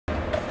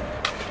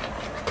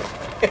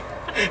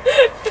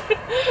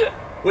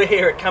We're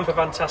here at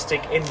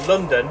Campervantastic in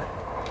London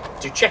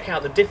to check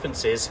out the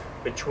differences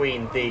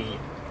between the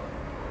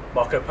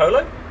Marco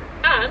Polo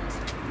and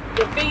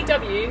the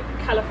VW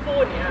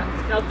California.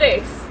 Now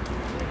this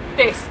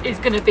is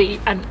going to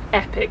be an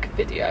epic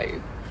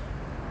video.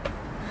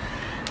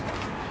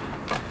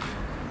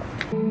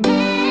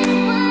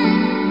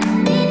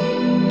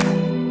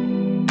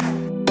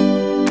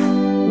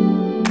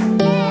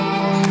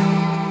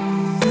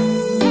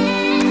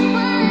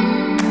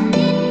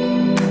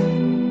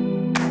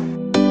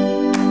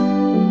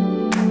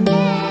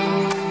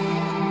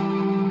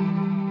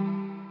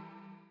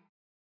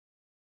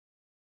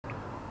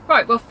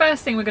 Right, well,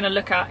 first thing we're going to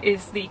look at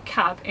is the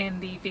cab in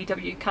the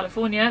VW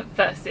California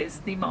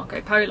versus the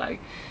Marco Polo.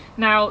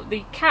 Now,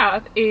 the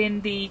cab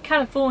in the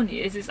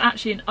Californias is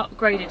actually an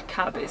upgraded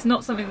cab. It's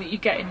not something that you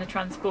get in the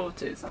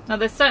Transporters. Now,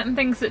 there's certain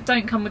things that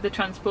don't come with the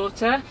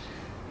Transporter,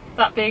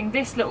 that being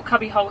this little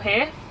cubby hole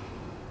here.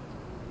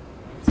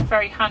 It's a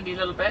very handy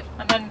little bit.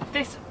 And then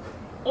this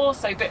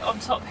also bit on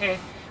top here,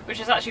 which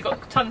has actually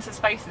got tons of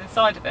space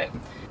inside of it.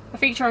 A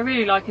feature I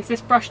really like is this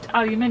brushed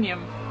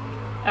aluminium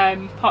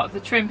part of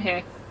the trim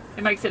here.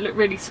 It makes it look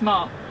really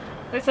smart.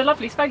 It's a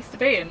lovely space to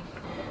be in.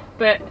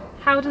 But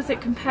how does it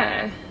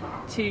compare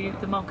to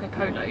the Marco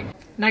Polo?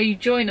 Now you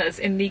join us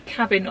in the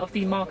cabin of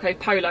the Marco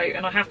Polo,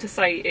 and I have to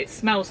say it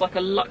smells like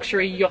a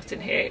luxury yacht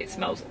in here. It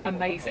smells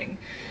amazing.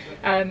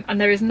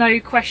 And there is no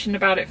question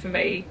about it for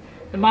me.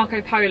 The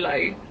Marco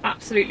Polo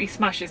absolutely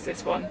smashes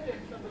this one.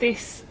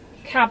 This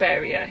cab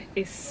area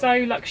is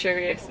so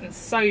luxurious and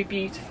so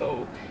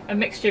beautiful. A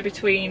mixture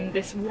between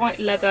this white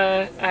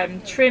leather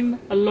trim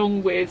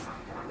along with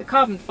the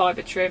carbon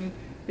fibre trim,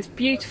 this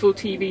beautiful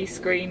TV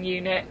screen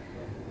unit.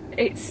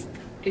 It's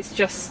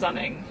just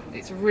stunning.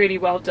 It's really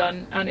well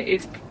done, and it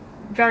is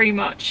very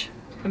much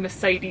a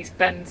Mercedes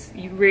Benz.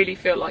 You really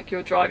feel like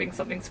you're driving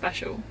something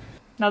special.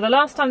 Now, the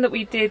last time that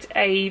we did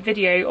a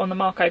video on the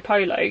Marco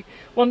Polo,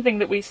 one thing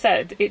that we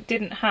said it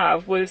didn't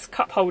have was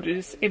cup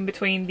holders in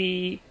between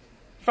the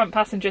front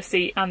passenger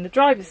seat and the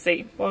driver's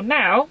seat. Well,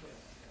 now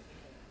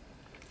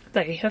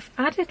they have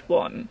added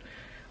one.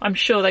 I'm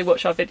sure they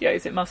watch our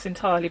videos, it must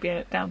entirely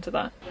be down to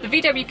that. The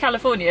VW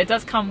California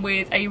does come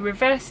with a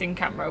reversing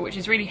camera, which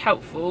is really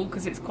helpful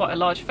because it's quite a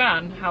large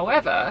van.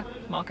 However,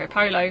 Marco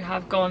Polo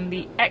have gone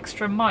the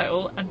extra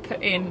mile and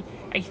put in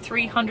a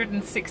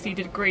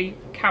 360-degree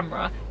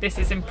camera. This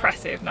is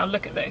impressive. Now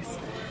look at this.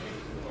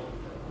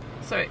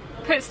 So it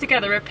puts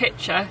together a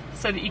picture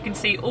so that you can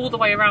see all the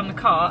way around the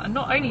car, and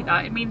not only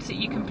that, it means that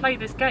you can play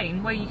this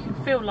game where you can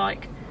feel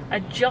like a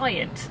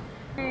giant.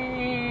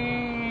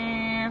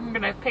 I'm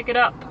gonna pick it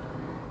up.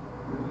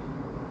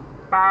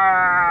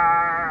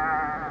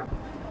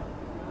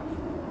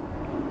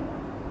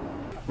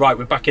 Right,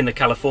 we're back in the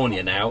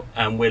California now,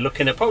 and we're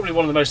looking at probably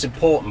one of the most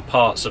important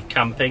parts of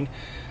camping,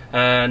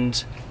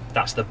 and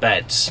that's the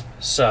beds.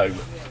 So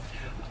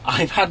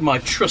I've had my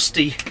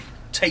trusty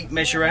tape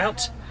measure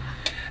out,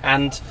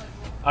 and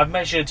I've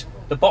measured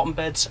the bottom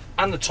beds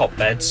and the top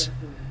beds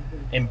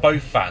in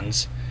both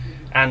vans,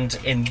 and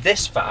in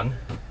this van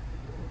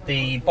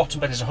the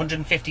bottom bed is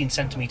 115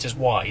 centimetres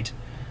wide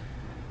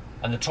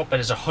and the top bed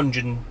is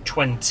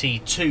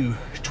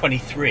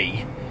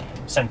 123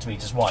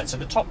 centimetres wide. So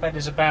the top bed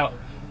is about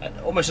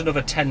almost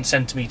another 10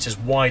 centimetres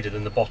wider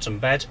than the bottom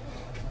bed.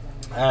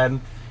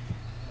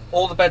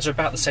 All the beds are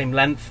about the same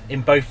length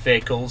in both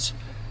vehicles,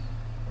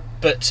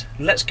 but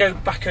let's go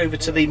back over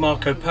to the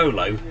Marco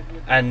Polo,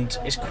 and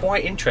it's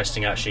quite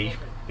interesting actually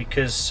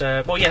because,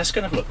 well, yeah, let's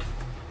go and have a look.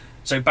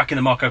 So back in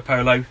the Marco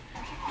Polo,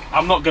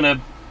 I'm not going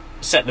to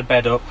set the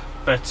bed up,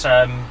 but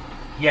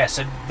yeah,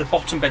 so the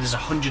bottom bed is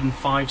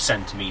 105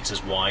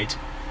 centimetres wide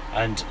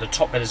and the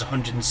top bed is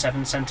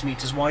 107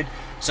 centimetres wide.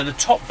 So the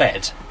top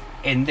bed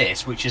in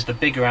this, which is the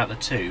bigger out of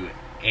the two,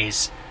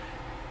 is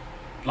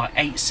like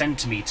 8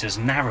 centimetres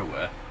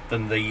narrower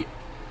than the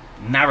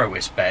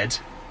narrowest bed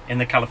in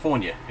the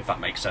California, if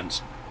that makes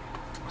sense.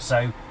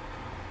 So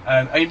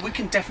I mean, we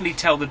can definitely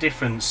tell the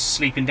difference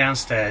sleeping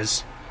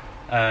downstairs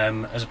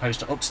as opposed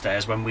to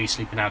upstairs when we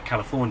sleep in our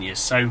Californias.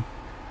 So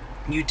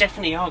you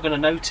definitely are going to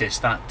notice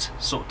that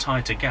sort of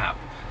tighter gap.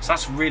 So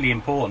that's really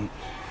important.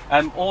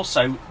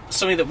 Also,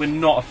 something that we're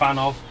not a fan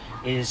of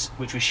is,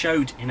 which we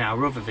showed in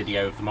our other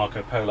video of the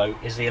Marco Polo,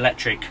 is the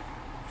electric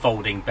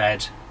folding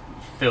bed.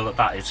 I feel that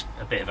that is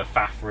a bit of a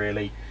faff,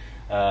 really.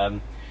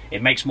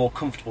 It makes more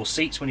comfortable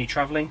seats when you're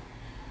travelling,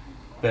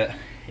 but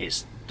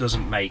it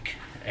doesn't make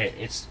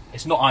it's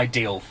not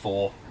ideal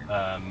for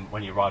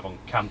when you arrive on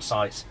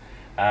campsites.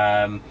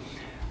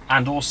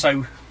 And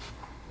also,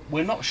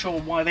 we're not sure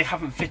why they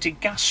haven't fitted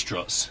gas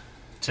struts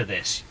to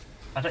this.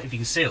 I don't know if you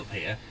can see up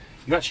here.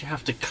 You actually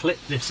have to clip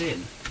this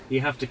in.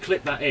 You have to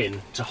clip that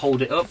in to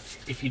hold it up.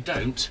 If you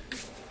don't,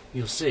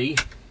 you'll see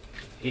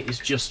it is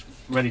just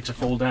ready to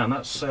fall down.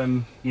 That's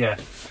yeah,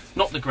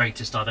 not the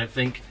greatest, I don't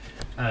think.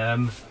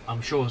 I'm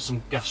sure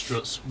some gas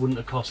struts wouldn't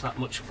have cost that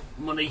much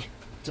money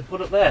to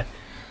put up there.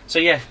 So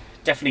yeah,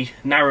 definitely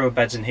narrower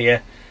beds in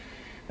here.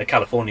 The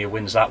California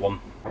wins that one.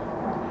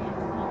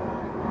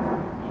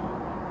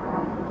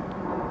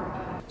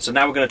 So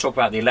now we're going to talk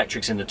about the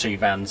electrics in the two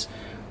vans.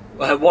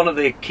 One of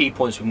the key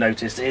points we've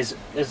noticed is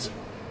there's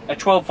a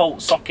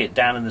 12-volt socket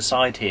down in the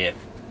side here,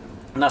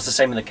 and that's the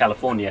same in the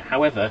California.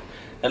 However,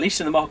 at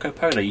least in the Marco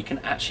Polo, you can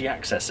actually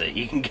access it.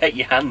 You can get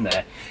your hand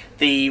there.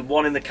 The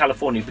one in the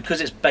California, because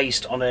it's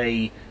based on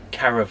a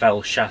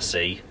Caravelle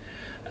chassis,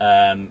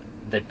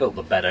 they built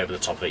the bed over the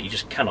top of it. You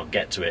just cannot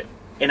get to it.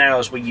 In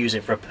ours, we use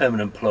it for a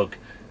permanent plug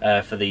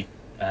for the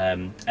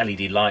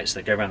LED lights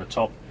that go around the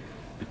top,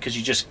 because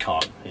you just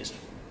can't. It's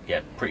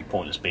pretty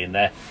pointless being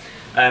there.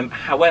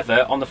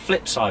 However, on the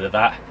flip side of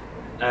that,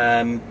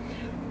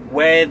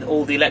 where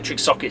all the electric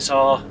sockets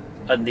are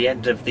at the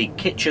end of the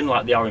kitchen,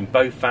 like they are in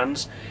both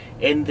vans,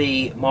 in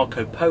the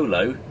Marco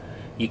Polo,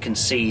 you can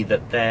see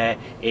that there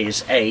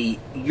is a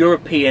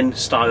European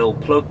style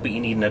plug, but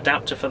you need an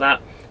adapter for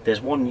that.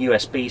 There's one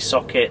USB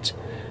socket,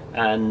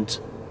 and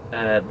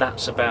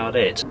that's about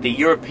it. The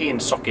European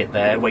socket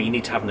there, where you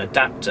need to have an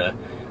adapter,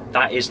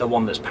 that is the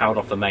one that's powered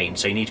off the main,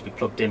 so you need to be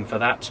plugged in for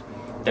that.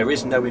 There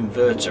is no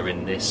inverter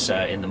in this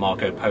in the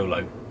Marco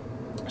Polo,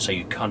 so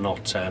you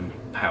cannot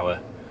power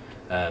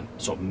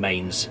sort of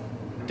mains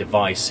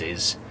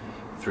devices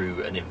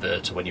through an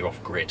inverter when you're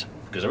off grid,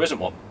 because there isn't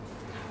one.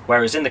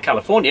 Whereas in the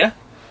California,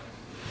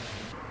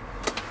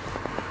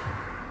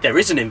 there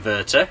is an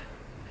inverter,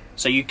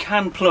 so you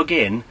can plug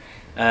in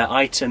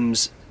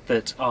items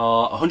that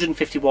are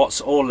 150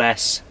 watts or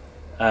less,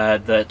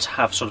 that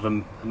have sort of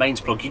a mains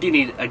plug. You do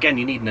need, again,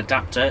 you need an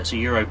adapter. It's a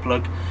Euro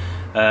plug,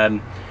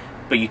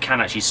 but you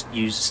can actually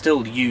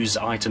still use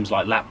items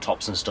like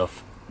laptops and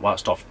stuff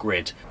whilst off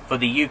grid. For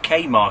the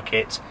UK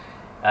market,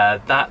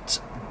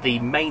 the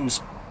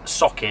mains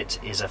socket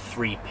is a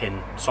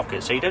 3-pin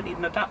socket, so you don't need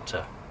an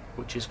adapter,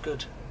 which is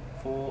good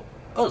for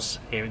us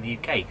here in the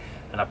UK,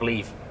 and I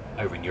believe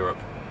over in Europe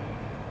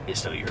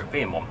it's still a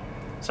European one,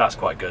 so that's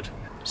quite good.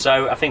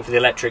 So I think for the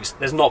electrics,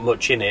 there's not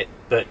much in it,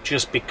 but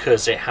just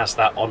because it has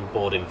that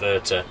onboard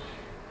inverter,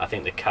 I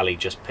think the Cali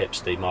just pips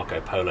the Marco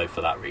Polo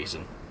for that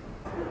reason.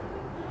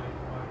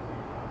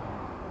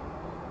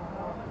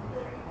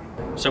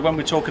 So when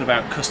we're talking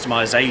about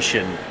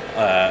customization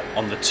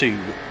on the two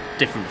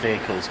different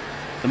vehicles,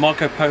 the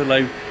Marco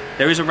Polo,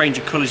 there is a range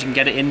of colours you can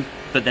get it in,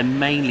 but they're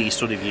mainly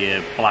sort of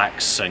your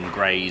blacks and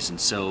greys and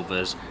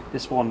silvers.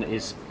 This one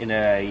is in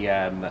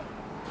a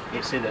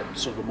it's in a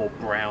sort of a more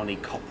browny,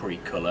 coppery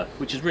colour,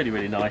 which is really,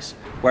 really nice.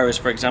 Whereas,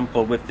 for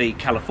example, with the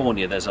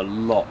California, there's a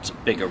lot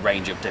bigger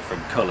range of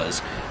different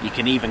colours. You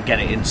can even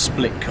get it in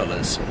split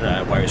colours,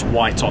 where it's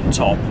white on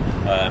top,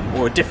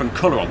 or a different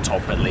colour on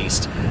top at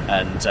least,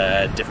 and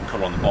different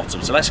colour on the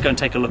bottom. So let's go and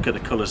take a look at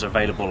the colours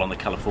available on the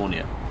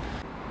California.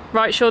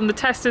 Right, Sean, the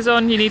test is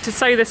on. You need to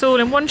say this all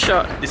in one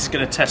shot. This is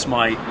going to test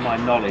my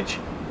knowledge.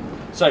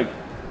 So,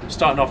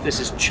 starting off, this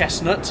is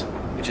chestnut,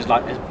 which is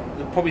like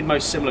probably the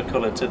most similar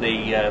colour to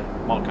the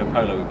Marco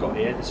Polo we've got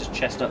here. This is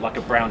chestnut, like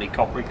a browny,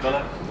 coppery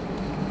colour.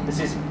 This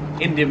is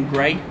Indian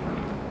grey,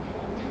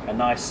 a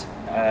nice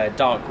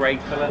dark grey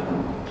colour.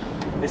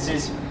 This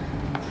is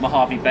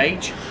Mojave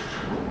beige,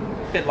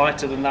 a bit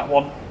lighter than that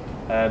one.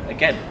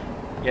 Again,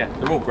 yeah,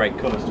 they're all great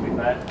colours to be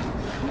fair.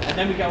 And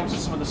then we go on to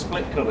some of the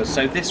split colours.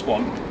 So this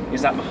one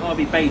is that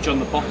Mojave beige on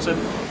the bottom,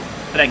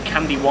 but then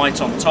candy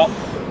white on top.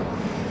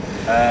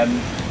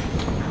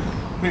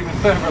 Moving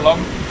further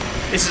along,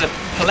 this is a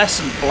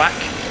pearlescent black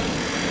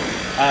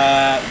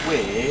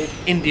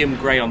with Indian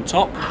grey on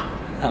top.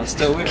 I'm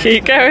still with it.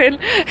 Keep going.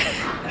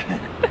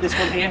 This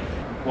one here,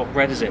 what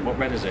red is it? What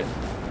red is it?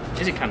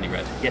 Is it candy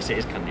red? Yes, it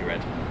is candy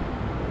red.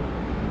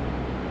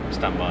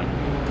 Stand by.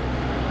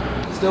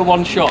 Still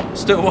one shot.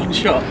 Still one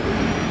shot.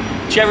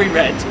 Cherry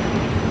red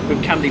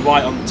with candy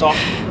white on the top.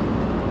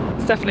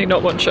 It's definitely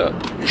not one shot.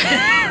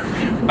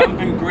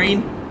 Bamboo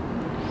green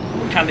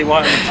with candy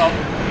white on the top.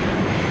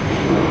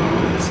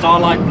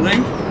 Starlight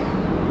blue,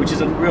 which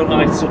is a real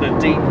nice sort of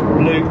deep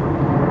blue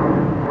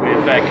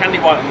with candy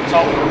white on the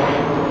top.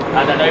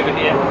 And then over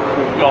here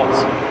we've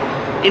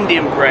got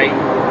Indian grey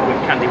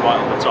with candy white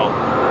on the top.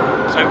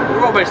 So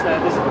we're almost there.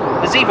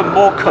 There's even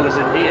more colours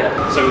in here.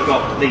 So we've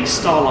got the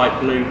starlight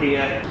blue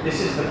here. This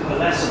is the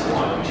pearlescent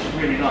white, which is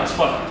really nice.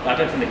 But I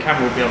don't think the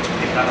camera will be able to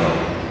pick that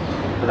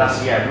up. But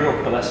that's, yeah, real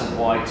pearlescent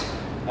white.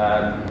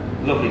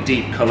 Lovely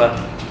deep colour.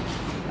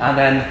 And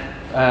then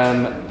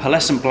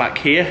pearlescent black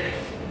here.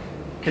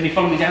 Can you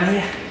follow me down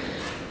here?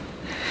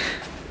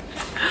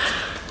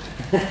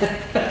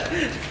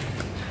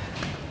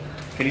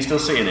 Can you still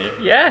see in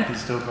it? Yeah.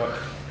 It's still got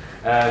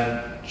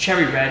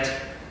cherry red.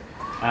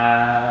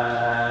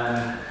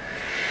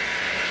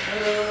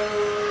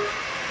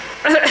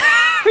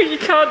 You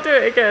can't do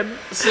it again.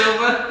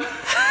 Silver.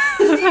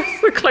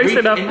 That's close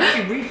enough. It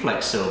might be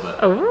reflex silver.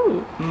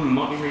 Oh.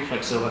 Might be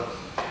reflex silver.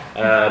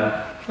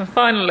 And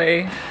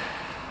finally,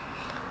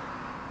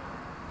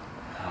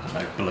 I don't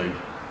know, blue.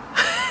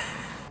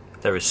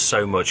 There is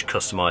so much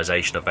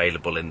customization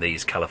available in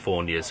these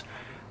Californias.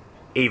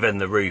 Even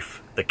the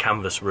roof, the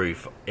canvas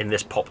roof in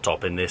this pop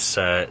top, in this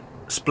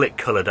split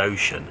coloured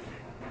ocean,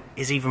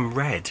 is even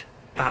red.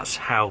 That's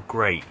how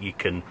great you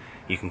can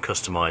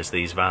customise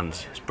these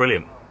vans. It's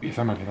brilliant. Yes,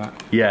 I'm happy with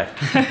that.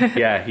 Yeah,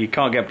 yeah, you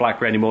can't get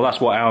black anymore.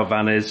 That's what our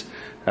van is.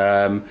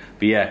 But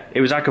yeah, it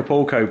was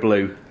Acapulco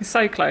blue. It's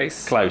so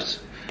close. Close.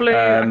 Blue,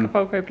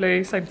 Acapulco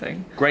blue, same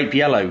thing. Grape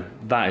yellow.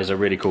 That is a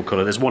really cool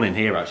colour. There's one in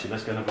here actually.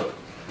 Let's go and have a look.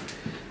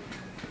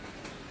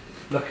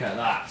 Look at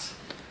that.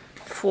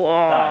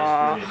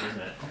 That is brilliant,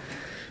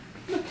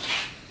 isn't it?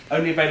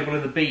 Only available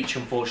in the beach,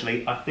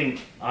 unfortunately. I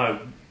think I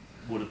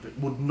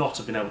would not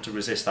have been able to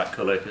resist that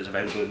colour if it was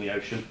available in the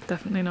ocean.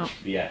 Definitely not.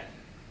 But yeah,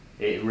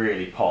 it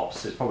really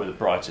pops. It's probably the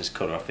brightest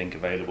colour I think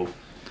available.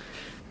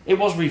 It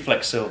was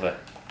reflex silver.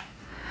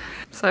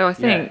 So I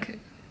think... Yeah.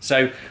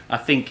 So I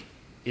think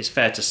it's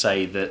fair to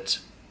say that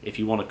if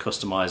you want to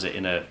customise it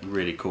in a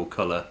really cool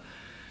colour,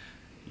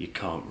 you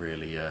can't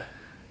really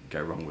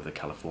go wrong with a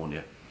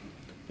California.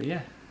 But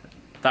yeah,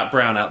 that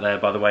brown out there,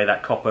 by the way,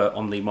 that copper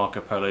on the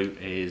Marco Polo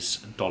is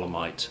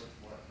dolomite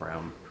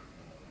brown,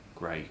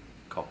 grey,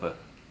 copper,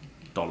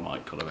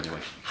 dolomite colour anyway.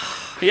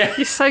 Yeah,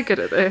 You're so good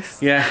at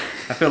this. yeah.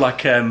 I feel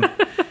like a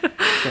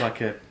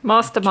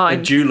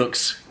Mastermind.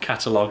 Dulux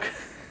catalogue.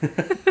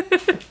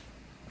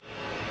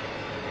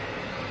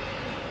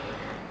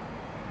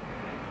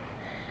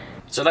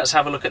 So let's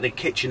have a look at the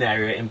kitchen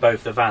area in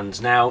both the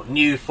vans. Now,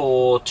 new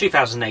for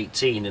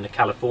 2018 in the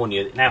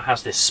California, it now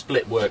has this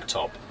split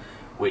worktop,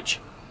 which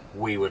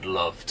we would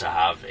love to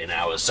have in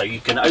ours. So you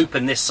can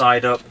open this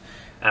side up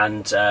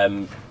and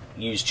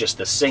use just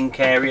the sink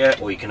area,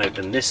 or you can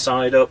open this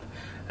side up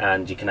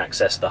and you can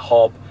access the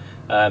hob.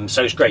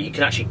 So it's great, you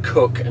can actually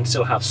cook and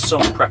still have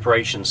some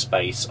preparation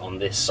space on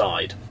this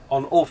side.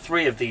 On all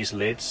three of these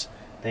lids,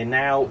 they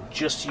now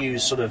just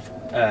use sort of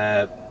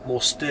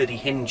more sturdy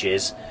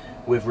hinges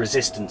with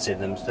resistance in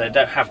them. So they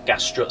don't have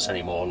gas struts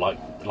anymore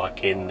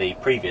like in the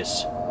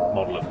previous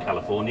model of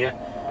California.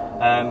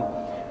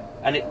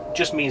 And it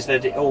just means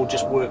that it all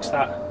just works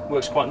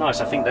quite nice.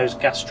 I think those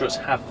gas struts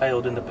have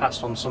failed in the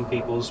past on some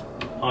people's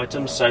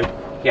items, so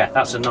yeah,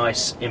 that's a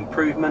nice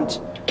improvement.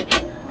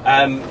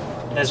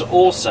 There's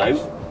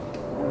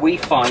also, we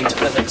find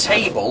that the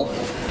table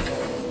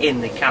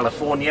in the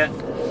California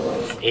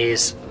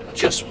is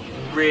just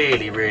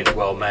really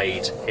well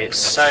made. It's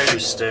so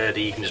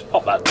sturdy, you can just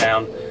pop that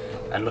down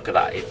and look at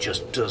that, it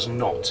just does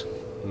not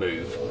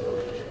move.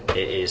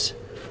 It is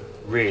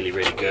really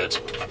good.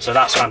 So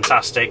that's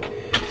fantastic.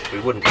 We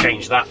wouldn't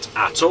change that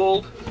at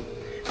all.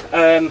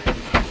 And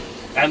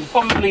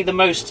probably the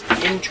most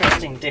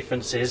interesting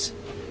differences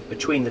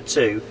between the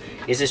two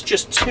is there's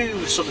just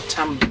two sort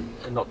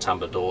of not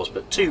tambour doors,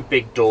 but two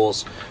big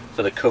doors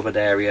for the cupboard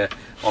area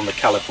on the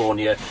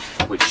California,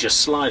 which just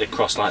slide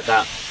across like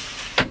that.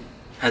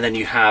 And then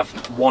you have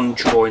one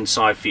drawer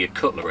inside for your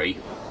cutlery.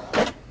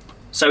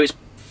 So it's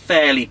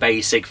fairly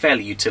basic,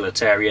 fairly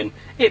utilitarian.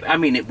 I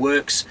mean, it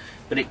works,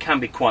 but it can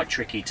be quite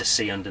tricky to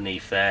see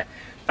underneath there.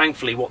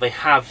 Thankfully, what they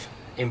have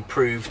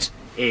improved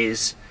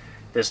is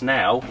there's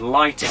now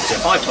lighting. So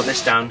if I put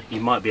this down, you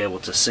might be able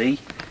to see.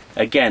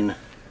 Again,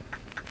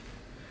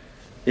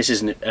 this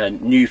is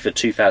new for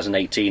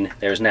 2018.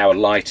 There is now a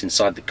light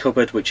inside the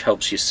cupboard which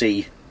helps you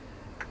see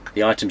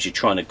the items you're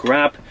trying to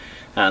grab.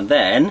 And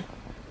then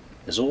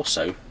there's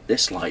also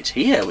this light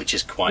here, which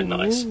is quite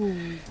nice.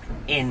 Ooh.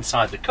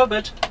 Inside the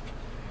cupboard,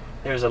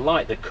 there is a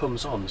light that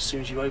comes on as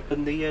soon as you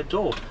open the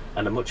door,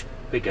 and a much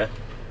bigger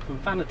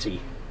vanity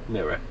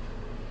mirror.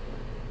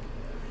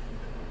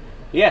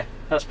 Yeah,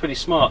 that's pretty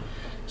smart.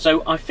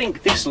 So I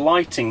think this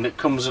lighting that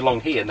comes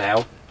along here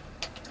now,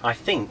 I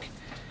think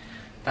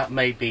that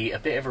may be a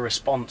bit of a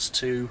response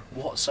to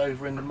what's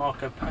over in the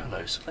Marco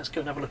Polo. So let's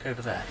go and have a look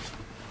over there.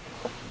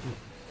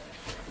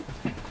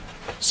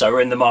 So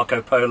we're in the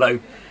Marco Polo,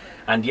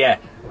 and yeah,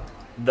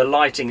 the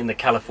lighting in the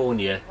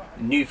California,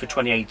 new for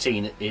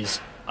 2018, is,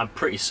 I'm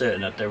pretty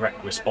certain, a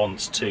direct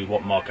response to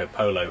what Marco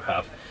Polo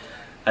have.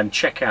 And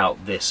check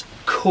out this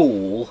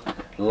cool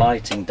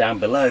lighting down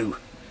below.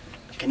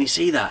 Can you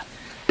see that?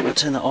 I'll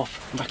turn that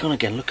off and back on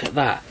again. Look at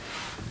that.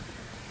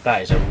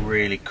 That is a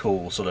really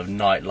cool sort of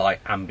night light,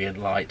 ambient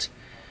light.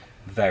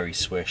 Very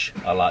swish.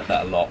 I like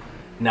that a lot.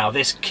 Now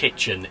this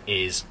kitchen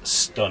is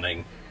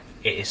stunning.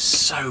 It is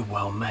so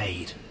well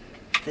made.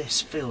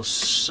 This feels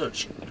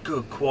such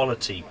good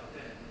quality.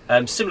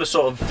 Similar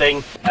sort of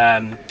thing.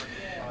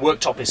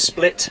 Worktop is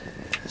split,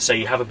 so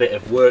you have a bit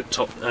of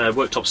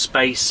worktop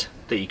space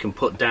that you can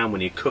put down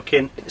when you're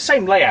cooking.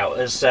 Same layout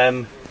as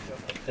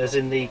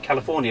in the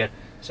California.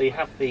 So you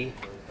have the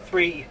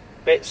three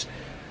bits.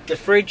 The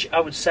fridge, I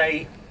would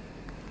say,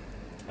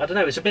 I don't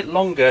know, it's a bit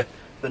longer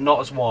but not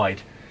as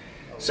wide.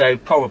 So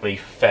probably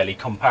fairly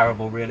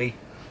comparable really.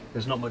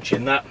 There's not much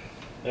in that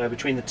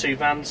between the two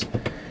vans.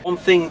 One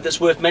thing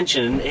that's worth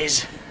mentioning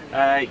is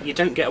you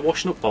don't get a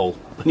washing up bowl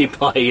when you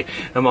buy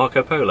a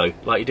Marco Polo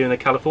like you do in the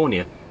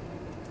California.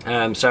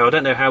 So I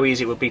don't know how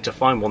easy it would be to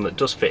find one that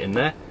does fit in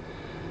there.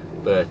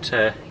 But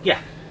yeah,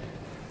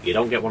 you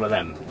don't get one of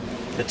them.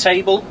 The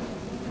table,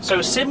 so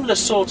a similar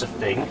sort of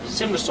thing,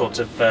 similar sort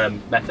of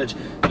method.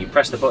 You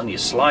press the button, you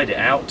slide it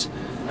out.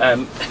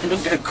 It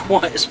doesn't go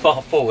quite as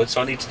far forward,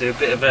 so I need to do a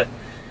bit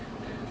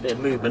of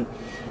movement.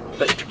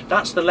 But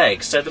that's the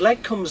leg. So the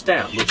leg comes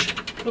down, which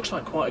looks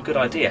like quite a good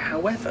idea.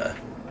 However,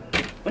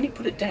 when you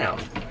put it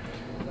down,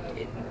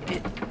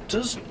 it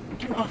does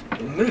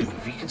not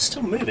move. You can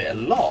still move it a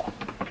lot,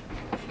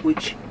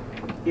 which,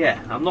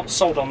 yeah, I'm not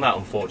sold on that,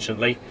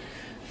 unfortunately.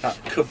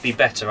 That could be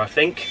better, I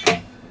think.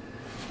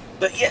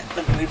 But yeah,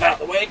 let me move out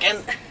of the way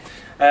again.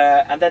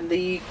 And then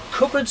the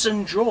cupboards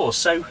and drawers.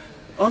 So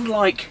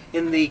unlike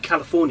in the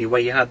California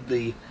where you had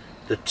the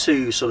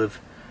two sort of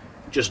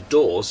just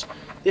doors,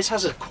 this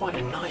has quite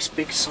a nice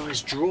big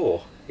sized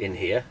drawer in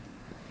here,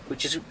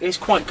 which is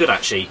quite good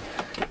actually.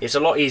 It's a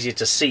lot easier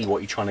to see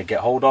what you're trying to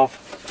get hold of.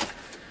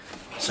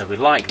 So we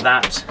like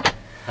that.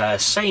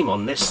 Same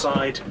on this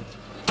side.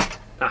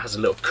 That has a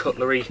little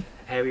cutlery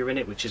area in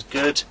it, which is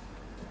good.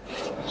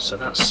 So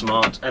that's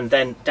smart. And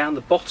then down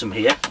the bottom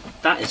here,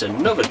 that is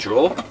another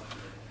drawer.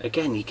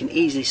 Again, you can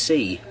easily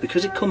see,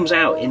 because it comes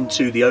out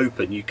into the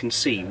open, you can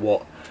see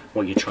what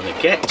you're trying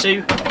to get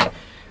to.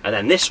 And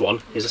then this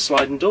one is a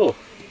sliding door.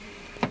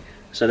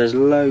 So there's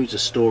loads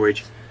of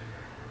storage.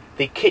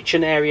 The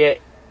kitchen area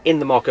in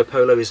the Marco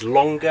Polo is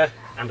longer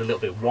and a little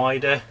bit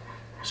wider.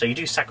 So you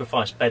do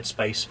sacrifice bed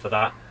space for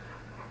that,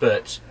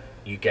 but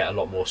you get a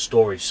lot more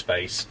storage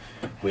space.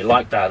 We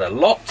like that a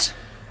lot.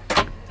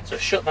 So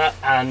shut that,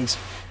 and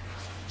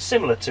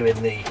similar to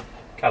in the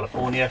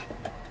California,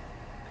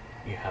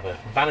 you have a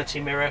vanity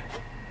mirror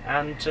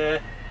and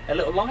a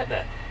little light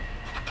there.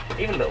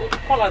 Even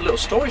quite like a little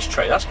storage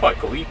tray. That's quite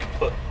cool. You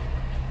can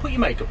put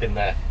your makeup in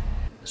there.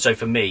 So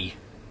for me,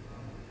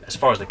 as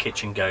far as the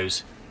kitchen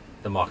goes,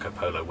 the Marco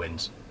Polo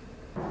wins.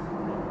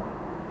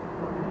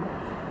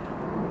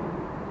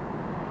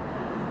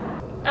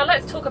 Now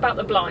let's talk about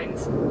the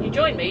blinds. You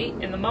join me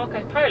in the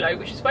Marco Polo,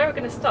 which is where we're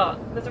going to start.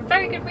 There's a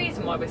very good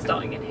reason why we're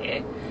starting in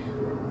here.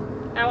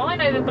 Now I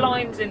know the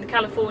blinds in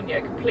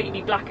California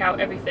completely black out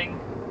everything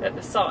at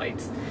the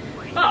sides,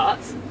 but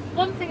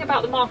one thing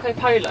about the Marco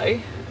Polo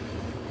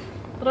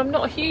that I'm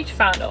not a huge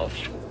fan of,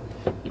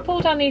 you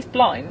pull down these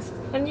blinds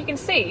and you can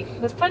see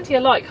there's plenty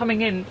of light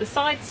coming in the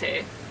sides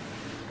here,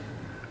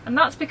 and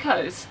that's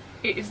because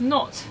it is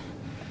not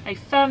a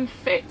firm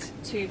fit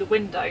to the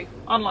window,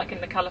 unlike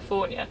in the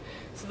California.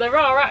 So there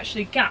are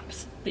actually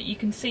gaps that you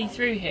can see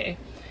through here.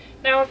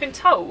 Now I've been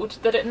told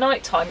that at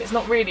night time it's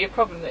not really a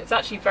problem, it's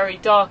actually very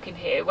dark in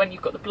here when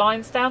you've got the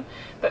blinds down,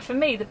 but for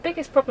me the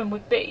biggest problem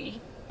would be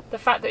the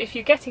fact that if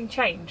you're getting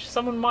changed,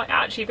 someone might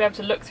actually be able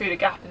to look through the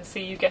gap and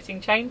see you getting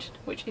changed,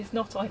 which is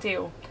not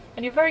ideal.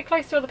 And you're very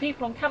close to other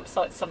people on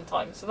campsites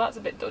sometimes, so that's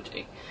a bit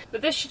dodgy.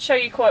 But this should show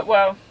you quite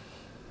well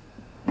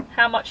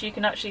how much you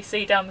can actually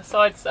see down the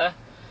sides there.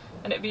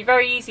 And it'd be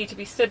very easy to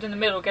be stood in the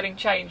middle getting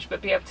changed,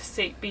 but be able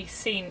to be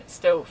seen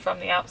still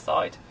from the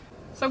outside.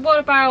 So what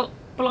about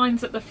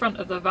blinds at the front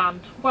of the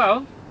van?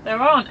 Well,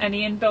 there aren't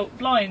any inbuilt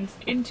blinds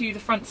into the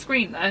front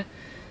screen there.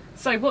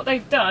 So what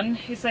they've done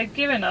is they've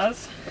given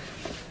us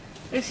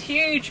this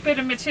huge bit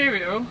of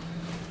material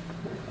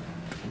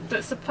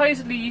that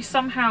supposedly you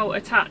somehow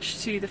attach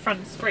to the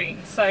front screen.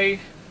 So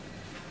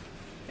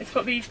it's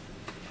got these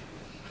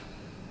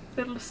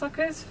little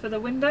suckers for the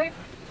window.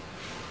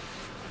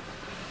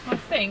 I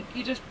think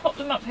you just pop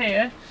them up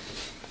here,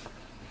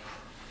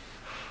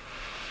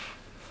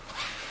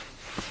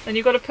 then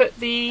you've got to put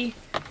the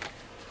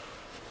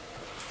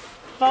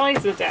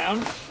visor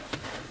down,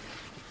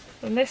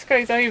 and this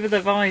goes over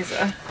the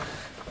visor.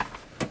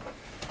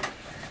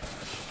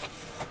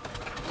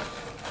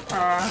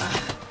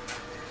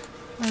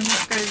 And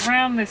it goes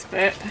round this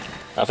bit.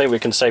 I think we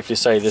can safely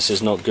say this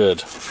is not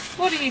good.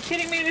 What, are you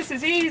kidding me? This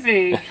is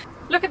easy.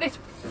 Look at this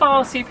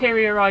far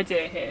superior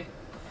idea here.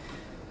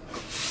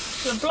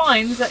 The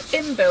blinds are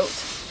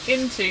inbuilt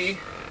into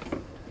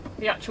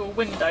the actual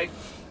window.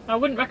 I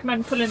wouldn't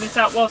recommend pulling this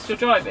out whilst you're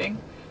driving.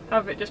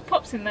 However, it just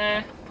pops in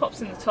there,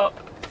 pops in the top,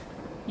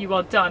 you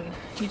are done.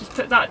 You just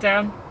put that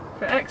down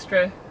for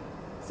extra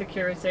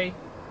security.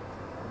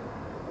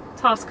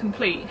 Task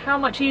complete. How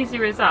much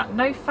easier is that?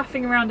 No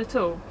faffing around at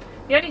all.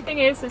 The only thing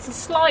is, there's a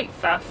slight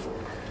faff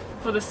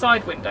for the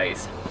side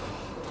windows,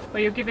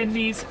 where you're given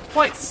these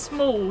quite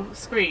small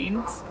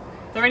screens.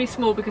 They're only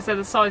small because they're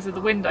the size of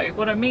the window.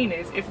 What I mean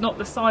is, it's not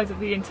the size of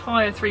the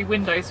entire 3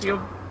 windows, so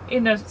you're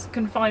in a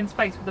confined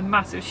space with a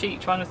massive sheet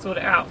trying to sort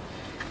it out.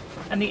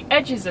 And the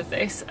edges of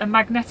this are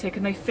magnetic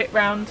and they fit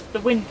round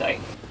the window.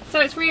 So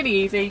it's really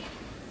easy.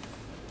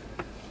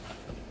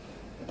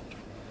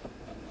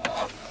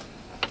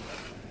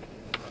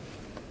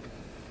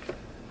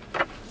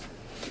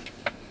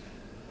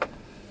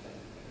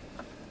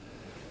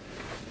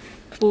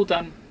 All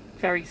done.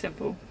 Very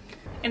simple.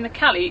 In the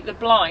Cali, the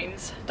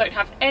blinds don't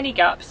have any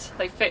gaps,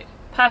 they fit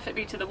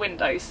perfectly to the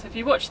windows. If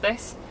you watch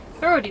this,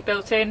 they're already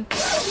built in,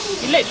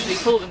 you literally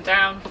pull them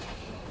down,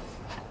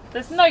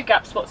 there's no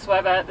gaps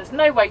whatsoever, there's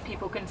no way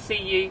people can see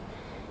you,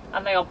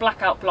 and they are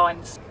blackout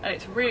blinds, and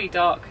it's really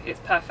dark, it's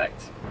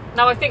perfect.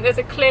 Now I think there's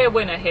a clear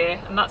winner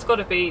here, and that's got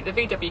to be the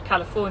VW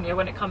California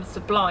when it comes to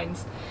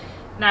blinds.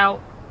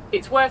 Now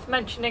it's worth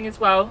mentioning as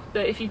well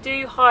that if you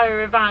do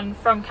hire a van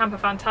from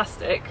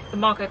Campervantastic, the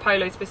Marco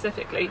Polo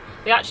specifically,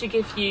 they actually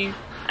give you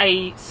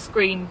a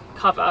screen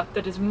cover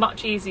that is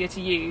much easier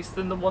to use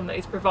than the one that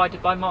is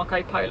provided by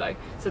Marco Polo.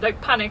 So don't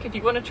panic if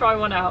you want to try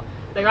one out.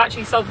 They've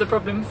actually solved the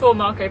problem for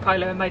Marco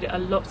Polo and made it a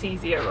lot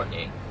easier on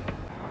you.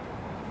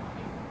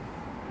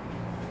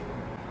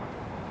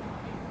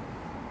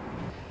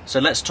 So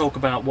let's talk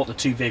about what the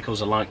two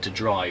vehicles are like to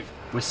drive.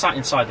 We're sat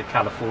inside the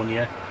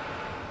California.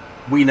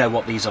 We know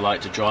what these are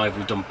like to drive.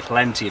 We've done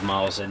plenty of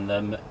miles in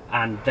them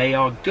and they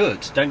are good.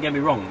 Don't get me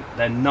wrong,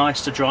 they're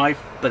nice to drive,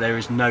 but there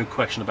is no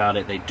question about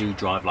it, they do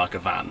drive like a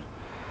van.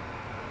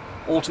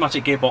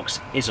 Automatic gearbox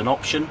is an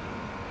option.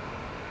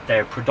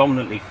 They're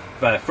predominantly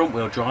front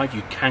wheel drive.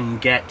 You can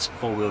get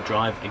four wheel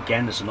drive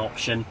again as an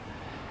option.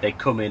 They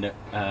come in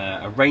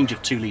a range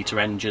of 2-litre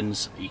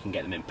engines. You can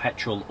get them in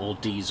petrol or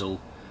diesel.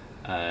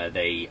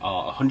 They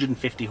are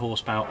 150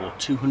 horsepower or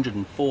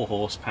 204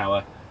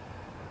 horsepower.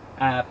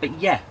 But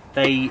yeah,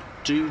 they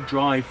do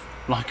drive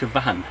like a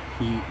van.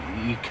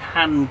 You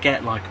can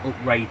get like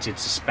uprated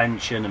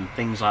suspension and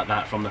things like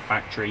that from the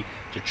factory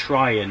to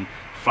try and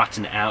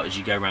flatten it out as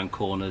you go around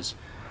corners,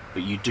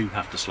 but you do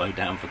have to slow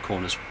down for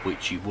corners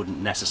which you wouldn't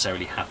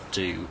necessarily have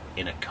to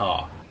in a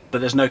car. But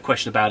there's no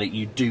question about it,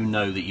 you do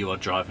know that you are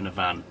driving a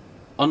van,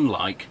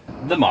 unlike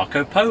the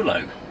Marco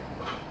Polo.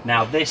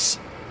 Now this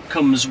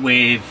comes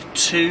with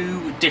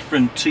two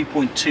different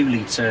 2.2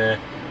 litre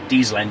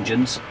diesel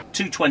engines,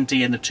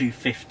 220 and the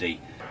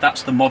 250.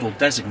 That's the model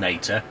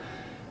designator,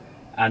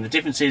 and the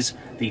difference is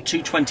the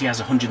 220 has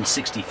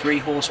 163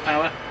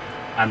 horsepower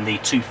and the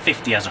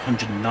 250 has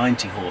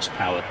 190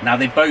 horsepower. Now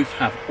they both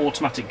have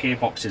automatic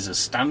gearboxes as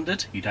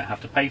standard, you don't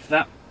have to pay for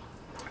that.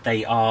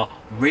 They are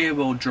rear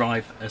wheel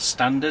drive as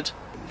standard.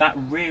 That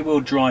rear wheel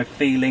drive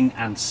feeling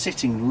and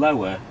sitting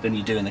lower than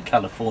you do in the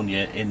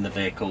California in the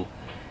vehicle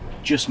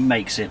just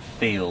makes it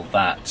feel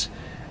that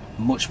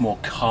much more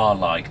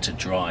car-like to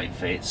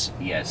drive. It's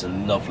a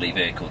lovely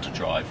vehicle to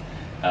drive.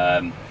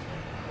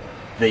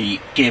 The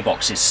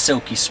gearbox is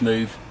silky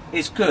smooth.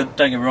 It's good,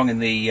 don't get me wrong, in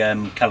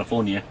the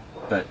California,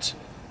 but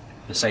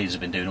Mercedes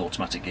have been doing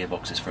automatic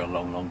gearboxes for a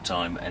long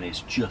time and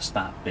it's just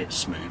that bit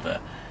smoother.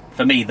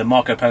 For me, the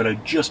Marco Polo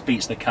just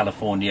beats the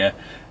California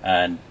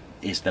and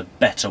is the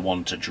better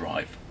one to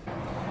drive.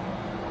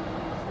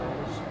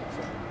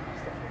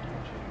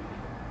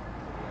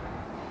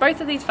 Both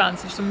of these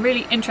vans have some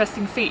really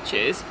interesting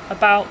features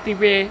about the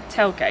rear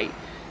tailgate,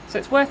 so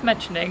it's worth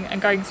mentioning and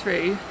going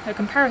through a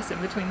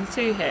comparison between the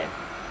two here.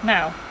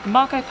 Now, the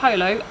Marco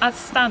Polo, as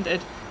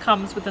standard,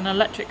 comes with an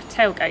electric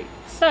tailgate,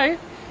 so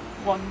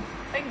one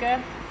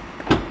finger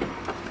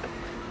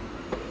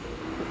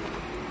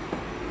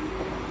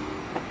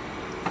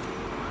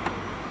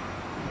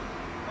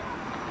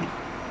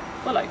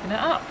will open it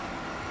up.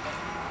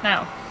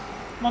 Now,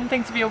 one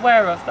thing to be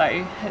aware of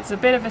though, it's a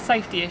bit of a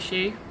safety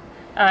issue.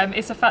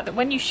 It's the fact that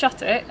when you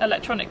shut it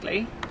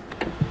electronically,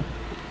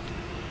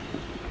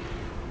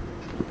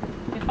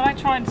 if I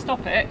try and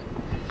stop it,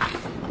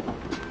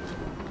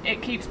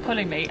 it keeps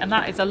pulling me, and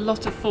that is a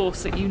lot of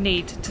force that you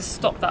need to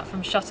stop that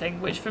from shutting,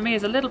 which for me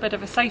is a little bit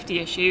of a safety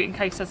issue in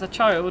case there's a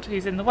child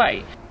who's in the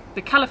way.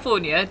 The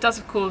California does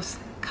of course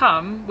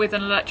come with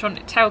an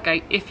electronic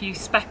tailgate if you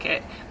spec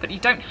it, but you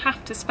don't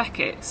have to spec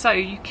it, so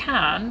you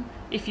can,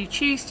 if you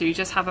choose to,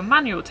 just have a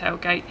manual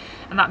tailgate,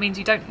 and that means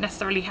you don't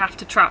necessarily have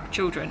to trap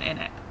children in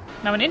it.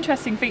 Now, an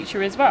interesting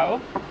feature as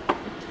well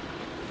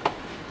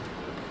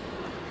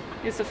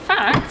is the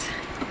fact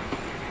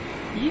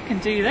you can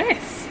do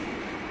this.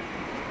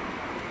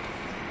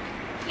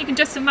 You can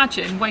just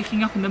imagine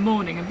waking up in the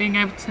morning and being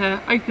able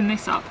to open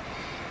this up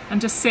and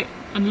just sit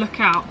and look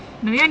out.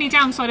 Now, the only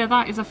downside of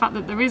that is the fact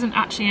that there isn't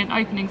actually an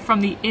opening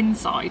from the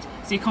inside,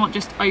 so you can't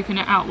just open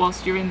it out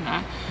whilst you're in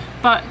there.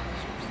 But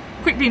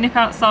quickly nip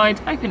outside,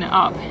 open it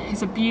up.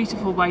 It's a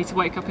beautiful way to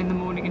wake up in the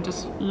morning and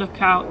just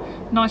look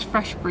out. Nice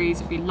fresh breeze,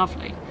 it'd be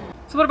lovely.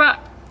 So what about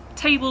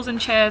tables and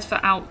chairs for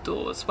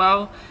outdoors?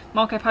 Well,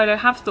 Marco Polo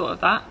have thought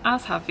of that,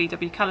 as have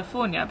VW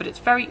California, but it's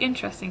very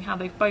interesting how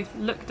they've both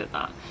looked at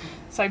that.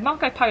 So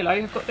Marco Polo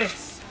have got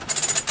this.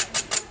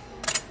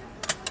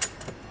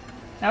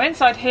 Now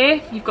inside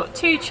here, you've got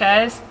two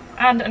chairs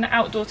and an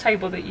outdoor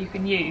table that you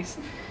can use.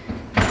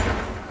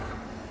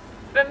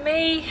 For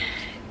me,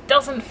 it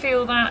doesn't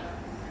feel that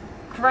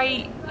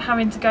great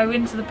having to go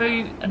into the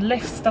boot and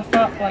lift stuff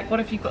up. Like, what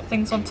if you've got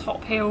things on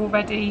top here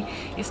already?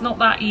 It's not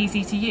that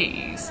easy to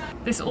use.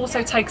 This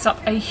also takes up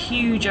a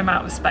huge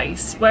amount of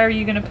space. Where are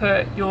you going to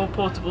put your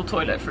portable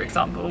toilet, for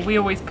example? We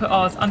always put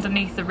ours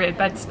underneath the rear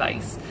bed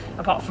space,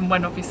 apart from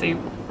when obviously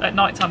at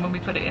night time when we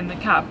put it in the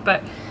cab,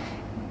 but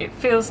it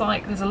feels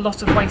like there's a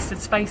lot of wasted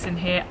space in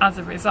here as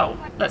a result.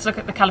 Let's look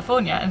at the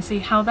California and see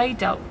how they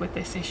dealt with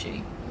this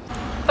issue.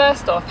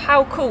 First off,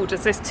 how cool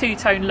does this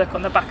two-tone look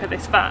on the back of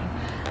this van?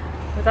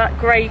 With that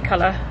grey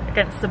colour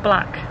against the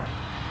black.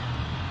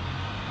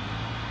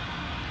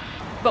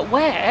 But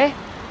where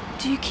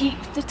do you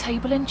keep the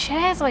table and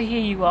chairs, I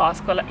hear you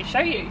ask? Well, let me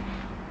show you.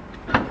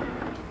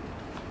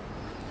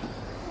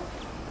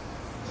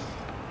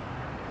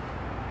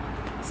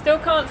 Still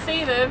can't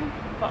see them,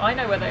 but I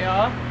know where they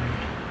are.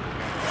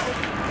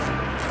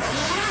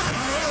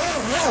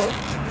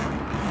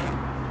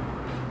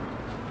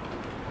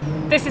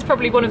 This is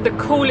probably one of the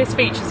coolest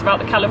features about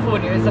the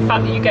California, is the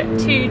fact that you get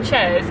 2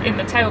 chairs in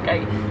the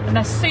tailgate, and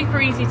they're super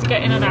easy to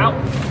get in and out.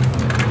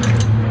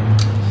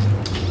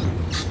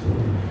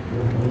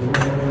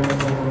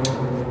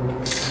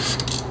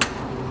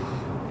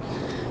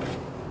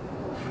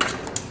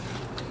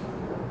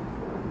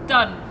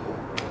 Done.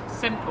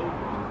 Simple.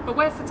 But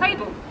where's the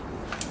table?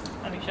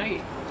 Let me show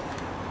you.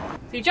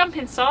 So you jump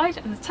inside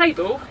and the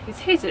table is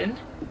hidden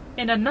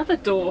in another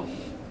door.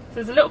 So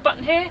there's a little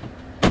button here,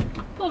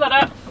 pull that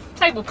up,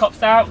 table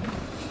pops out,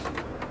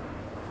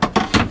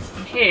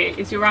 and here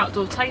is your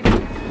outdoor table.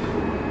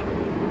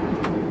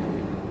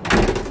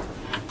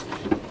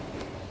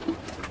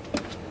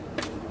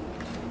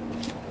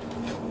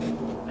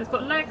 It's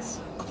got legs,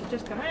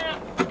 just come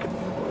out.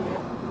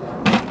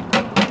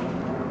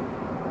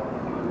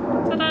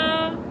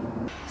 Ta-da!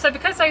 So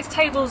because those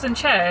tables and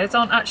chairs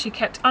aren't actually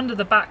kept under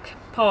the back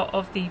part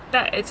of the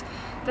bed,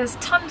 there's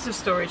tons of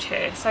storage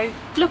here. So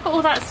look at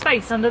all that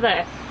space under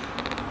there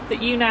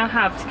that you now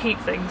have to keep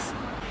things.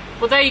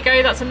 Well, there you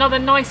go, that's another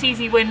nice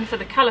easy win for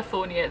the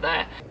California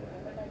there.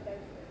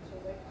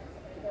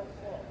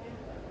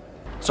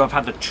 So I've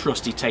had the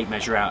trusty tape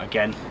measure out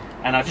again,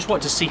 and I just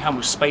wanted to see how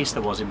much space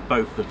there was in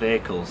both the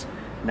vehicles.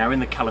 Now in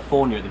the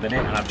California at the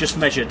minute, and I've just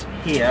measured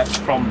here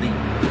from the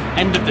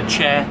end of the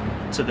chair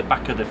to the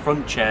back of the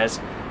front chairs,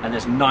 and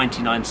there's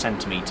 99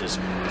 centimetres,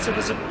 so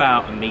there's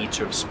about a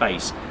metre of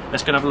space.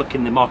 Let's go and have a look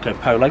in the Marco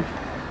Polo.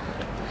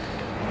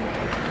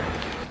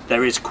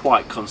 There is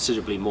quite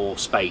considerably more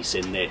space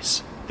in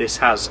this. This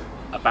has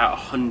about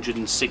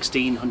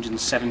 116,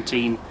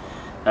 117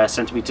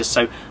 centimetres,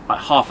 so like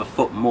half a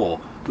foot more,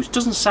 which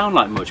doesn't sound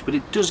like much, but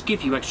it does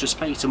give you extra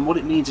space. And what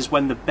it means is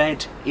when the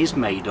bed is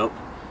made up,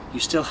 you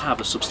still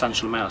have a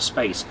substantial amount of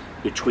space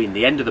between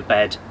the end of the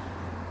bed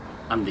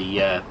and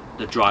the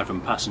driver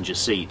and passenger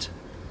seat.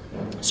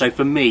 So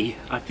for me,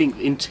 I think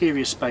the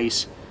interior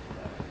space,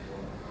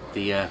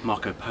 the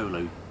Marco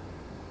Polo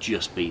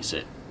just beats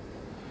it.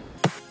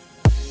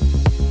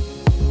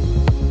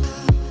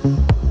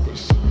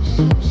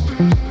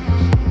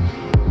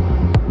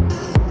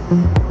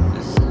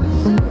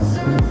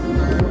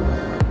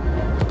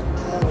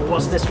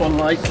 What's this one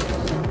like?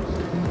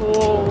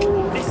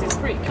 Oh, this is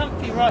pretty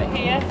comfy right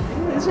here.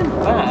 It isn't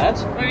bad.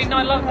 I mean,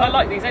 I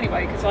like these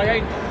anyway because I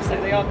own them, so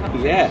they are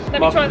comfy. Yeah.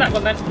 Let me try that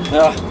one then.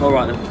 All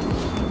right then.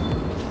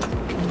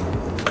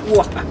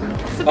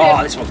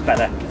 Oh, this one's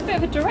better. It's a bit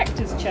of a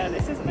director's chair,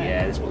 this, isn't it?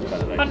 Yeah, this one's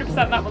better though. 100%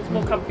 that one's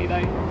more comfy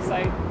though.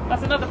 So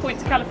that's another point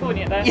to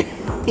California there.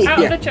 Yeah.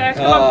 Out of the chair,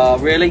 come on. on.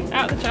 Oh, really?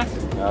 Out of the chair.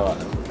 All right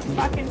then.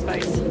 Back in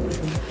space.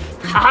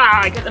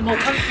 Ha! I get the more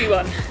comfy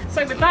one.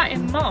 So with that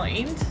in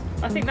mind,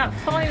 I think that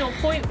final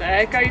point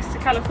there goes to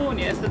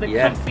California for the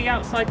comfy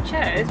outside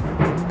chairs.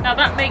 Now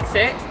that makes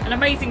it an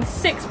amazing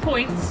 6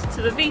 points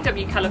to the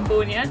VW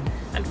California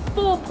and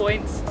 4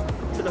 points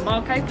to the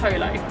Marco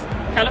Polo.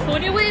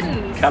 California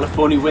wins!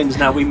 California wins.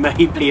 Now we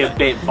may be a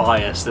bit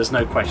biased, there's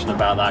no question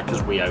about that,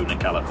 because we own a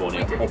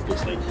California,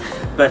 obviously.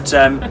 But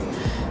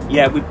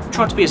yeah, we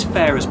try to be as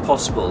fair as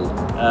possible.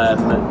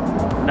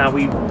 Now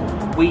we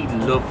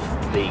love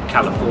the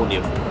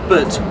California,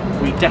 but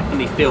we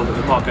definitely feel that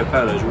the Marco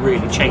Polo has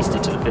really chased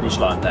it to the finish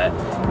line there.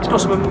 It's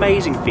got some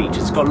amazing features,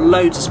 it's got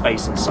loads of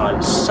space inside,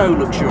 it's so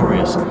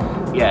luxurious.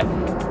 Yeah,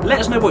 let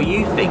us know what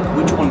you think,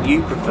 which one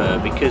you prefer,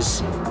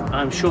 because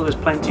I'm sure there's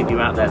plenty of you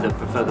out there that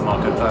prefer the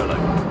Marco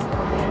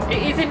Polo.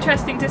 It is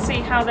interesting to see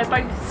how they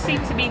both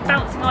seem to be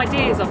bouncing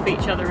ideas off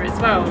each other as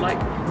well, like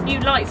new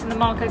lights in the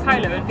Marco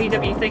Polo, and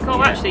VW think,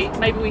 oh actually,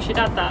 maybe we should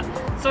add that.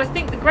 So I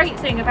think the great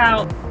thing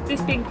about this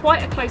being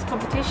quite a close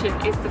competition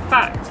is the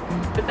fact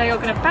that they are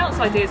going to bounce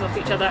ideas off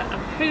each other,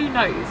 and who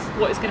knows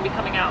what is going to be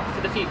coming out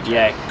for the future.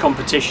 Yeah,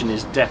 competition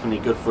is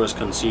definitely good for us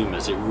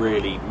consumers. It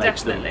really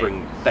makes them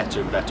bring better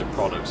and better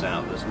products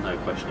out, there's no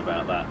question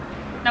about that.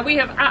 Now we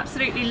have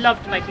absolutely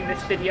loved making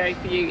this video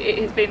for you. It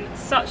has been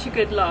such a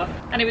good laugh,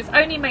 and it was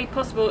only made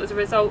possible as a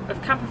result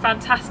of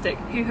Campervantastic,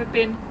 who have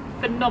been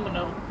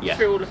phenomenal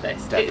through all of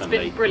this. Definitely. It's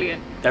been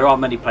brilliant. There aren't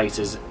many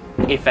places,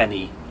 if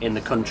any, in the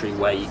country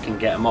where you can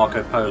get a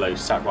Marco Polo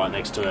sat right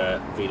next to a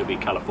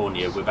VW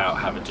California without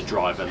having to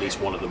drive at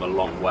least one of them a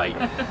long way.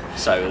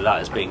 So that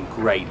has been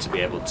great to be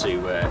able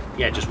to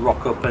just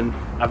rock up and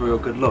have a real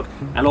good look.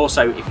 And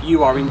also, if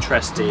you are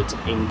interested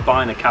in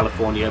buying a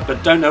California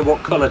but don't know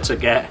what colour to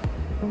get,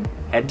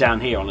 head down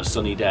here on a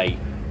sunny day,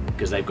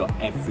 because they've got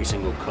every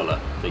single colour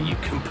that you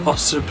can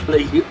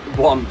possibly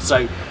want.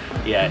 So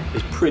yeah,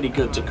 it's pretty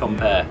good to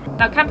compare.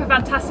 Now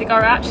Campervantastic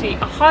are actually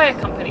a hire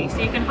company, so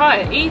you can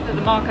hire either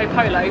the Marco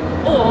Polo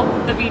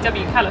or the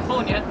VW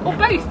California, or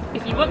both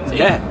if you want to,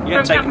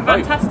 from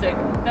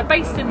Campervantastic. They're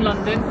based in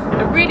London,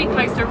 they're really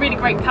close to a really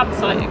great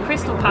campsite in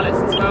Crystal Palace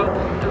as well.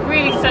 They're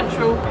really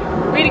central,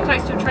 really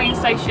close to a train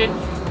station.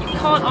 You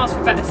can't ask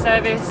for better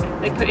service.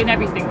 They put in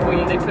everything for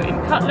you. They put in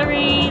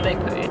cutlery, they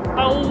put in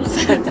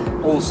bowls.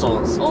 All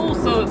sorts. All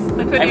sorts.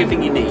 They put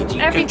everything you need. You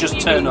can just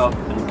turn up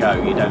and go.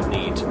 You don't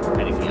need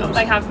anything else.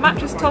 They have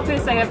mattress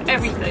toppers, they have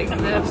everything.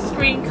 And they have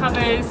screen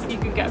covers, you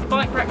can get a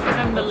bike rack for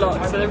them, the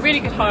lot. So they're a really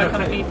good hire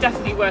company,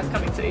 definitely worth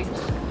coming to.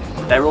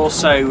 They're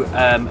also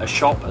a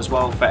shop as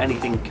well for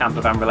anything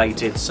campervan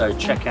related, so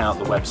check out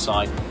the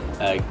website.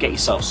 Get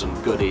yourself some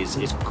goodies.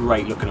 It's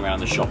great looking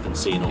around the shop and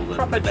seeing all the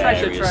Proper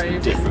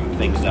various different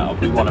things that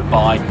we want to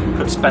buy.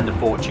 Could spend a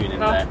fortune in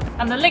there.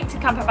 And the link to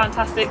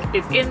Campervantastic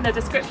is in the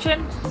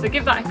description, so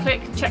give that a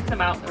click, check them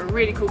out. They're a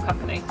really cool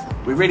company.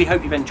 We really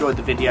hope you've enjoyed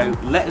the video.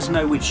 Let us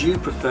know which you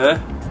prefer,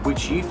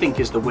 which you think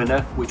is the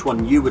winner, which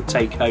one you would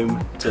take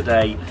home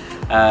today.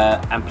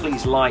 And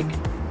please like,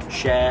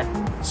 share,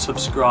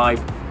 subscribe,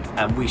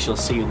 and we shall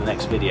see you in the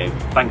next video.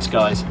 Thanks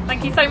guys.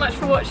 Thank you so much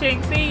for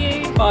watching.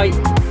 See you. Bye.